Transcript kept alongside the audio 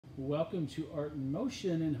Welcome to Art in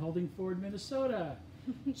Motion in Holding Ford, Minnesota,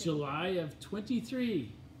 July of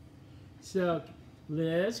 23. So,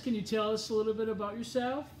 Liz, can you tell us a little bit about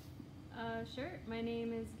yourself? Sure. My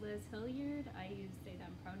name is Liz Hilliard. I use they,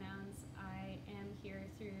 them pronouns. I am here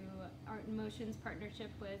through Art in Motion's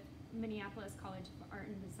partnership with Minneapolis College of Art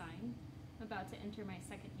and Design. I'm about to enter my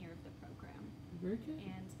second year of the program. Very good.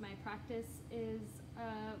 And my practice is...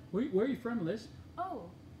 Where are you from, Liz?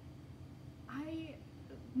 Oh,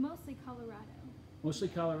 mostly Colorado. Mostly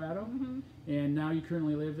Colorado? Mm-hmm. And now you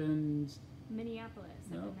currently live in... Minneapolis.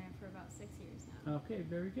 I've been there for about 6 years now. Okay,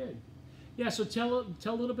 very good. Yeah, so tell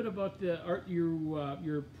a little bit about the art,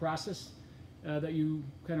 your process that you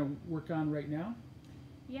kind of work on right now.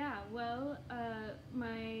 Yeah, well,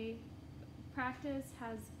 my practice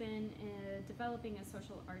has been developing a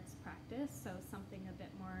social arts practice, so something a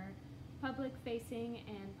bit more public-facing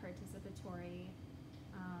and participatory.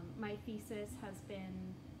 My thesis has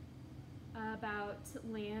been about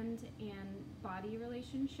land and body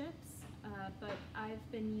relationships, but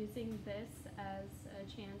I've been using this as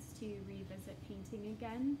a chance to revisit painting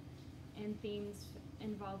again and themes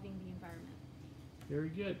involving the environment. Very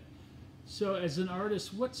good. So, as an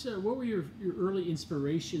artist, what were your early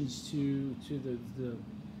inspirations to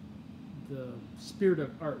the spirit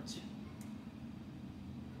of art?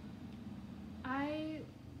 I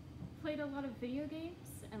played a lot of video games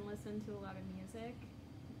and listened to a lot of music.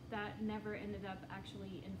 That never ended up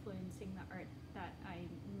actually influencing the art that I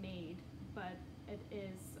made, but it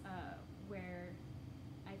is where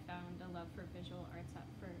I found a love for visual arts at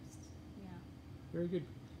first. Yeah. Very good.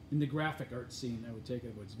 In the graphic art scene, I would take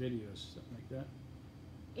it was videos, something like that.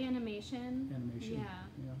 Animation. Animation.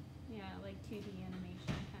 Yeah. Yeah, like 2D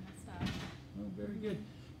animation kind of stuff. Oh, very good.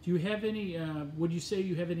 Do you have any? Would you say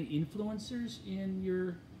you have any influencers in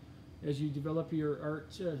your, as you develop your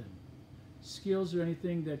art skills, or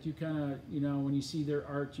anything that you kind of, when you see their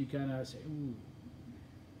art, you kind of say, ooh?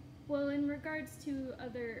 Well, in regards to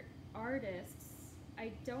other artists,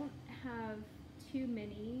 I don't have too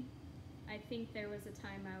many. I think there was a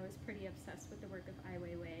time I was pretty obsessed with the work of Ai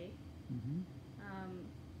Weiwei. Mm-hmm.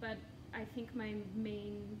 But I think my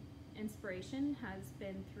main inspiration has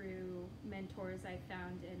been through mentors I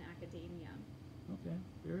found in academia. Okay,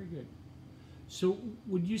 very good. So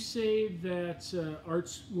would you say that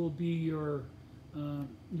arts will be your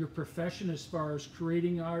profession as far as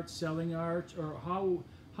creating art, selling art, or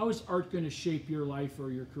how is art going to shape your life or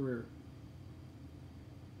your career?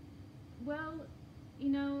 Well,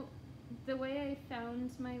 the way I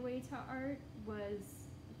found my way to art was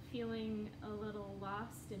feeling a little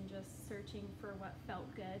lost and just searching for what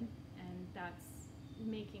felt good, and that's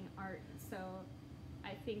making art. So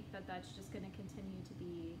I think that that's just going to continue to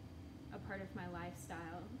be a part of my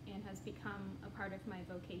lifestyle and has become a part of my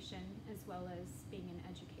vocation as well as being an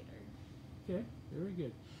educator. Okay, very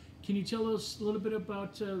good. Can you tell us a little bit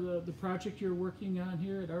about the project you're working on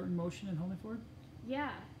here at Art in Motion in Holding Ford?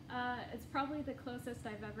 Yeah, it's probably the closest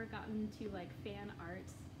I've ever gotten to like fan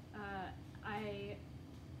art.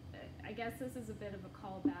 I guess this is a bit of a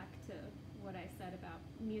callback to what I said about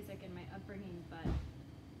music and my upbringing, but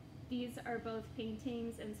these are both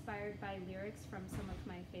paintings inspired by lyrics from some of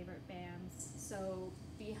my favorite bands. So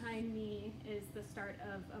behind me is the start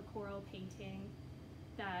of a choral painting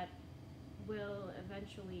that will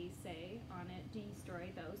eventually say on it,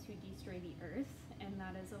 "Destroy those who destroy the earth," and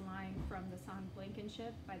that is a line from the song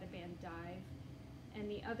Blankenship by the band Dive. And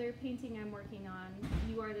the other painting I'm working on,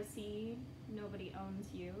 "You are the sea, nobody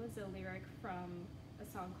owns you," is a lyric from a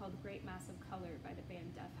song called Great Mass of Color by the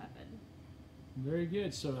band Deaf Heaven. Very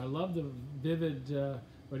good. So I love the vivid,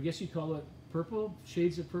 I guess you call it purple,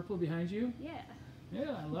 shades of purple behind you? Yeah.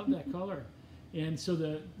 Yeah, I love that color. And so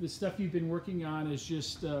the stuff you've been working on is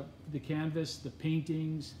just the canvas, the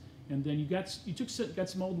paintings, and then you got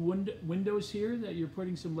some old windows here that you're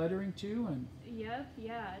putting some lettering to, and Yep,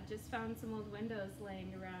 yeah. Just found some old windows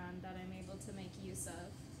laying around that I'm able to make use of.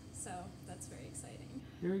 So that's very exciting.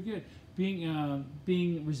 very good.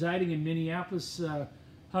 Being residing in Minneapolis,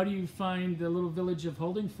 how do you find the little village of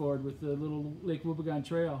Holding Ford with the little Lake Wobegon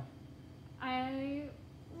Trail? I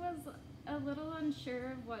was a little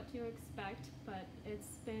unsure of what to expect, but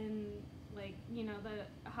it's been like,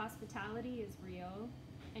 the hospitality is real,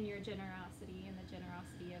 and your generosity and the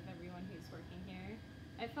generosity of everyone who's working here.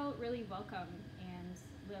 I felt really welcome, and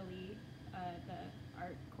Lily, the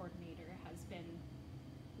art coordinator, has been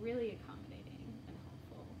really accommodating and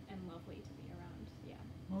helpful and lovely to be around. Yeah.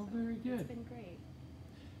 Oh, so very good. It's been great.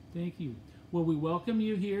 Thank you. Well, we welcome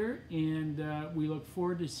you here, and we look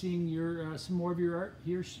forward to seeing some more of your art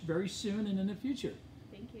here very soon and in the future.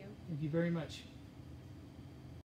 Thank you. Thank you very much.